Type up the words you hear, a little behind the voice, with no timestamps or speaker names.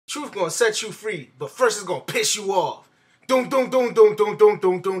Truth gonna set you free, but first it's gonna piss you off. Dun dun dun dun dun dun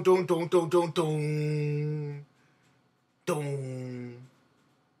dun dun dun dun dun dun dun dun.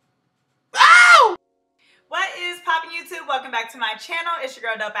 Ow! What is poppin' YouTube? Welcome back to my channel. It's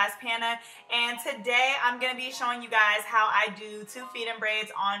your girl DOPEaxPANA, and today I'm gonna be showing you guys how I do 2 feed-in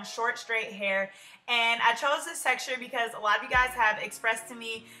braids on short straight hair. And I chose this texture because a lot of you guys have expressed to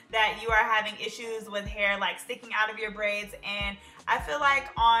me that you are having issues with hair like sticking out of your braids, and I feel like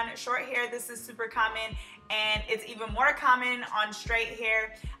on short hair this is super common, and it's even more common on straight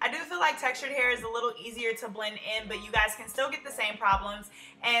hair. I do feel like textured hair is a little easier to blend in, but you guys can still get the same problems.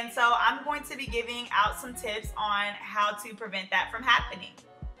 And so I'm going to be giving out some tips on how to prevent that from happening.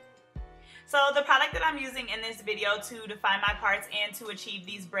 So the product that I'm using in this video to define my parts and to achieve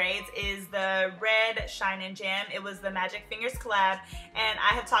these braids is the red Shine and Jam. It was the Magic Fingers collab, and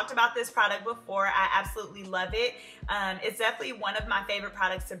I have talked about this product before. I absolutely love it. It's definitely one of my favorite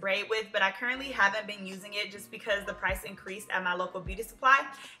products to braid with, but I currently haven't been using it just because the price increased at my local beauty supply,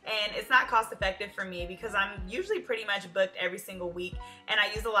 and it's not cost effective for me because I'm usually pretty much booked every single week, and I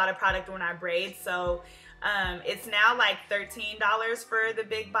use a lot of product when I braid. So it's now like $13 for the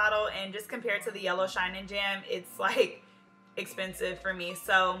big bottle, and just compared to the yellow Shine and Jam, it's like expensive for me.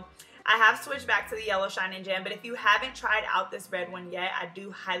 So I have switched back to the yellow Shine and Jam, but if you haven't tried out this red one yet, I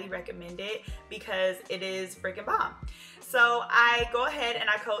do highly recommend it because it is freaking bomb. So I go ahead and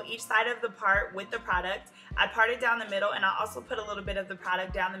I coat each side of the part with the product. I part it down the middle, and I also put a little bit of the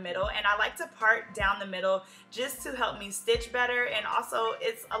product down the middle, and I like to part down the middle just to help me stitch better, and also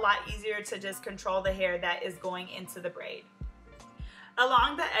it's a lot easier to just control the hair that is going into the braid.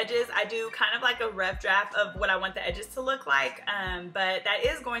 Along the edges, I do kind of like a rough draft of what I want the edges to look like, but that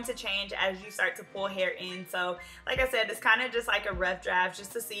is going to change as you start to pull hair in. So like I said, it's kind of just like a rough draft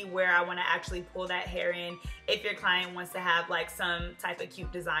just to see where I want to actually pull that hair in if your client wants to have like some type of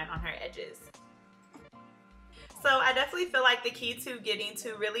cute design on her edges. So I definitely feel like the key to getting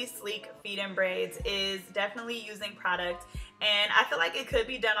to really sleek feed-in braids is definitely using product. And I feel like it could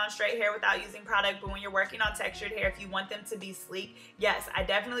be done on straight hair without using product, but when you're working on textured hair, if you want them to be sleek, yes, I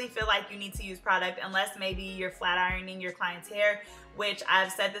definitely feel like you need to use product, unless maybe you're flat ironing your client's hair, which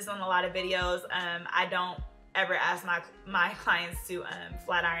I've said this on a lot of videos. I don't ever ask my clients to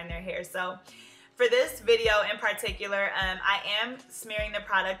flat iron their hair. So for this video in particular, I am smearing the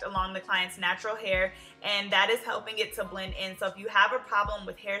product along the client's natural hair, and that is helping it to blend in. So if you have a problem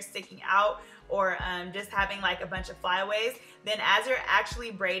with hair sticking out or just having like a bunch of flyaways, then as you're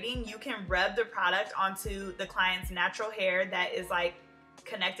actually braiding, you can rub the product onto the client's natural hair that is like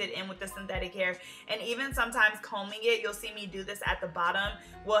connected in with the synthetic hair, and even sometimes combing it, you'll see me do this at the bottom,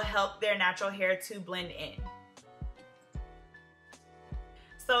 will help their natural hair to blend in.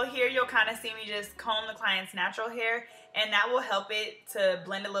 So here you'll kind of see me just comb the client's natural hair, and that will help it to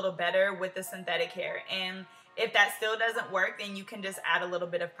blend a little better with the synthetic hair. And if that still doesn't work, then you can just add a little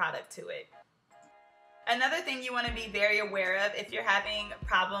bit of product to it. Another thing you want to be very aware of if you're having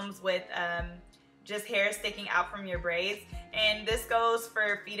problems with just hair sticking out from your braids, and this goes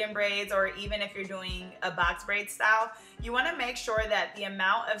for feed-in braids or even if you're doing a box braid style, you want to make sure that the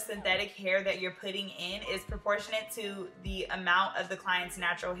amount of synthetic hair that you're putting in is proportionate to the amount of the client's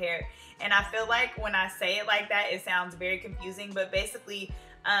natural hair. And I feel like when I say it like that, it sounds very confusing, but basically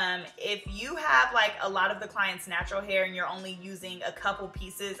if you have like a lot of the client's natural hair and you're only using a couple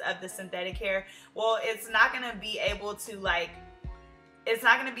pieces of the synthetic hair, well, it's not going to be able to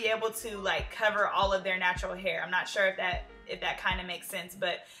like cover all of their natural hair. I'm not sure if that kind of makes sense,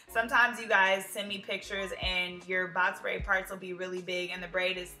 but sometimes you guys send me pictures and your box braid parts will be really big and the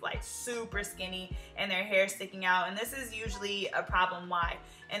braid is like super skinny and their hair sticking out, and this is usually a problem why.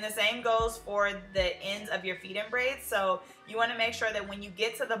 And the same goes for the ends of your feed-in braids. So you want to make sure that when you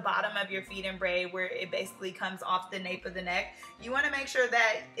get to the bottom of your feed-in braid, where it basically comes off the nape of the neck, you want to make sure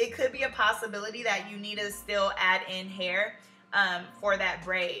that it could be a possibility that you need to still add in hair for that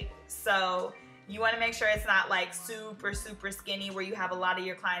braid. So you want to make sure it's not like super skinny where you have a lot of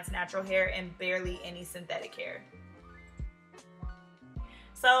your client's natural hair and barely any synthetic hair.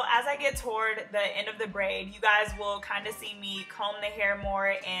 So as I get toward the end of the braid, you guys will kind of see me comb the hair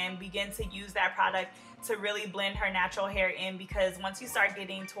more and begin to use that product to really blend her natural hair in, because once you start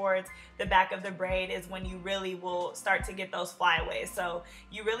getting towards the back of the braid is when you really will start to get those flyaways. So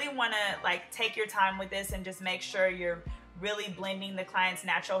you really want to like take your time with this and just make sure you're really blending the client's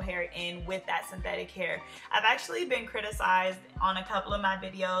natural hair in with that synthetic hair. I've actually been criticized on a couple of my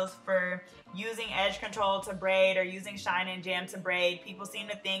videos for using edge control to braid or using shine and jam to braid. People seem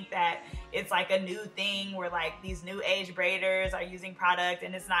to think that it's like a new thing where like these new age braiders are using product,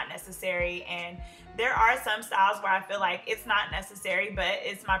 and it's not necessary. And there are some styles where I feel like it's not necessary, but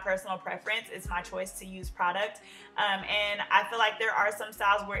it's my personal preference. It's my choice to use product. And I feel like there are some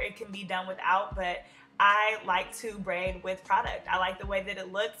styles where it can be done without, but I like to braid with product. I like the way that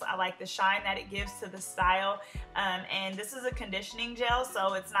it looks. I like the shine that it gives to the style. And this is a conditioning gel,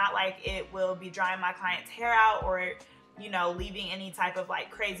 so it's not like it will be drying my client's hair out or, you know, leaving any type of like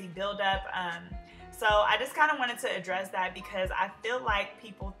crazy buildup. So I just kind of wanted to address that because I feel like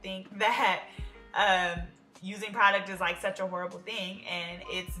people think that using product is like such a horrible thing, and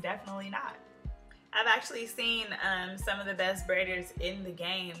it's definitely not. I've actually seen some of the best braiders in the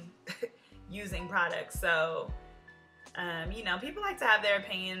game using products. So, you know, people like to have their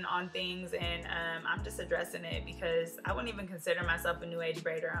opinion on things, and I'm just addressing it because I wouldn't even consider myself a new age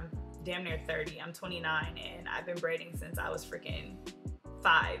braider. I'm damn near 30. I'm 29, and I've been braiding since I was freaking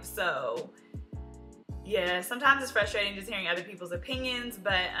 5. So, yeah, sometimes it's frustrating just hearing other people's opinions,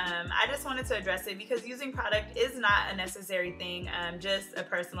 but I just wanted to address it because using product is not a necessary thing, just a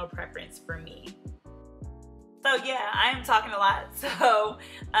personal preference for me. So yeah, I am talking a lot. So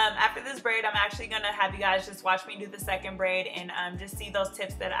after this braid, I'm actually gonna have you guys just watch me do the second braid and just see those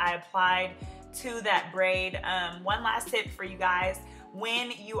tips that I applied to that braid. One last tip for you guys.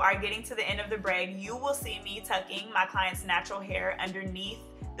 When you are getting to the end of the braid, you will see me tucking my client's natural hair underneath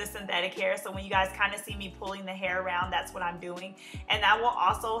the synthetic hair. So when you guys kind of see me pulling the hair around, that's what I'm doing. And that will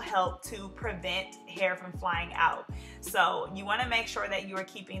also help to prevent hair from flying out. So you want to make sure that you are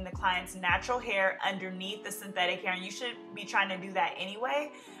keeping the client's natural hair underneath the synthetic hair, and you should be trying to do that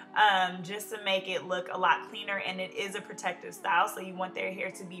anyway, just to make it look a lot cleaner. And it is a protective style, so you want their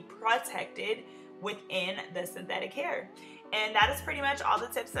hair to be protected within the synthetic hair. And that is pretty much all the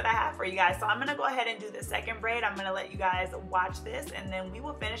tips that I have for you guys. So I'm gonna go ahead and do the second braid. I'm gonna let you guys watch this, and then we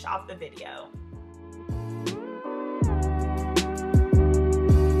will finish off the video.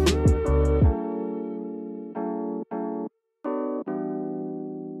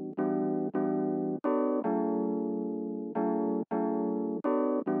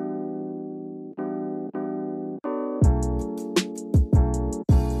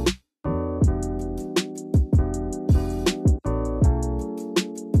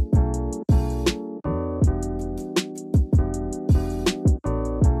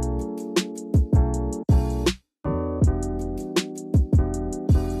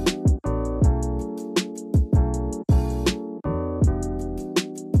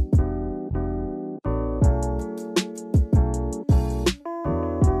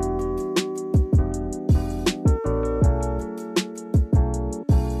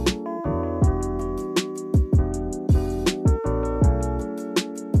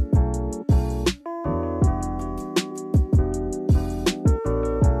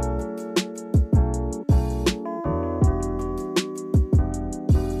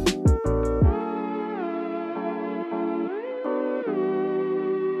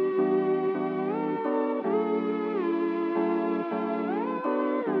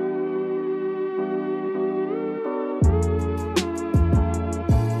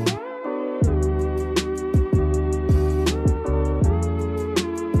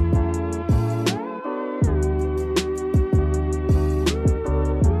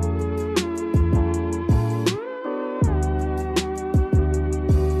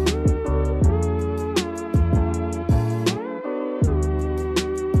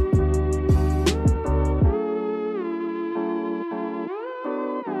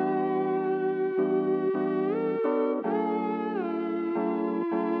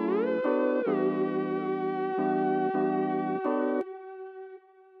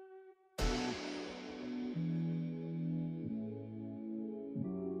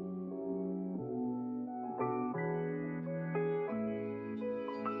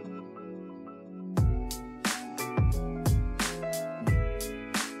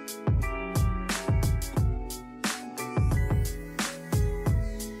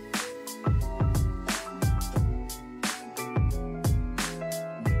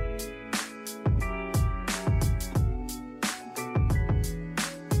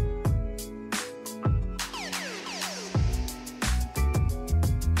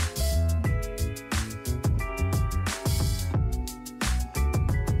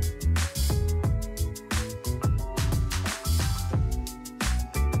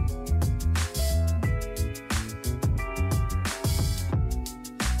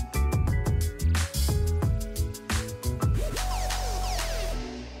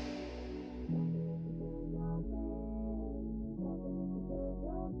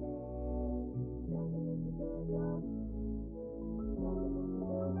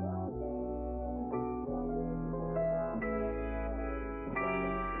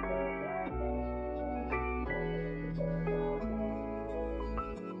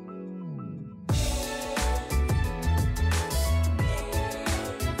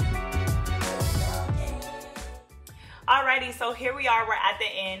 Alrighty, so here we are, we're at the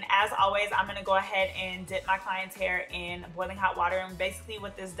end. As always, I'm gonna go ahead and dip my client's hair in boiling hot water, and basically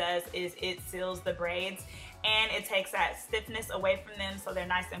what this does is it seals the braids and it takes that stiffness away from them so they're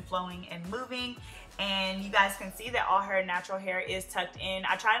nice and flowing and moving. And you guys can see that all her natural hair is tucked in.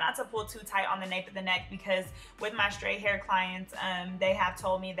 I try not to pull too tight on the nape of the neck because with my straight hair clients, they have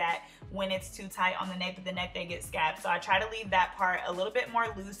told me that when it's too tight on the nape of the neck, they get scabbed. So I try to leave that part a little bit more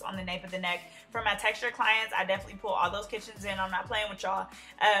loose on the nape of the neck. For my texture clients, I definitely pull all those kitchens in. I'm not playing with y'all.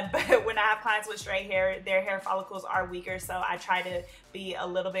 But when I have clients with straight hair, their hair follicles are weaker. So I try to be a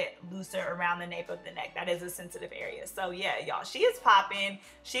little bit looser around the nape of the neck. That is a sensitive area. So yeah, y'all, she is popping.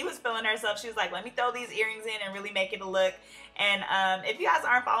 She was feeling herself. She was like, let me throw these earrings in and really make it a look. And if you guys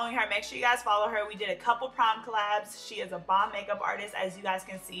aren't following her, make sure you guys follow her. We did a couple prom collabs. She is a bomb makeup artist. As you guys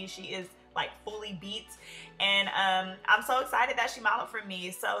can see, she is like fully beat, and I'm so excited that she modeled for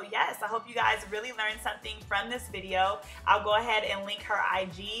me. So yes, I hope you guys really learned something from this video. I'll go ahead and link her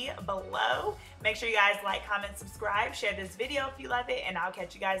IG below. Make sure you guys like, comment, subscribe, share this video if you love it, and I'll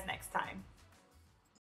catch you guys next time.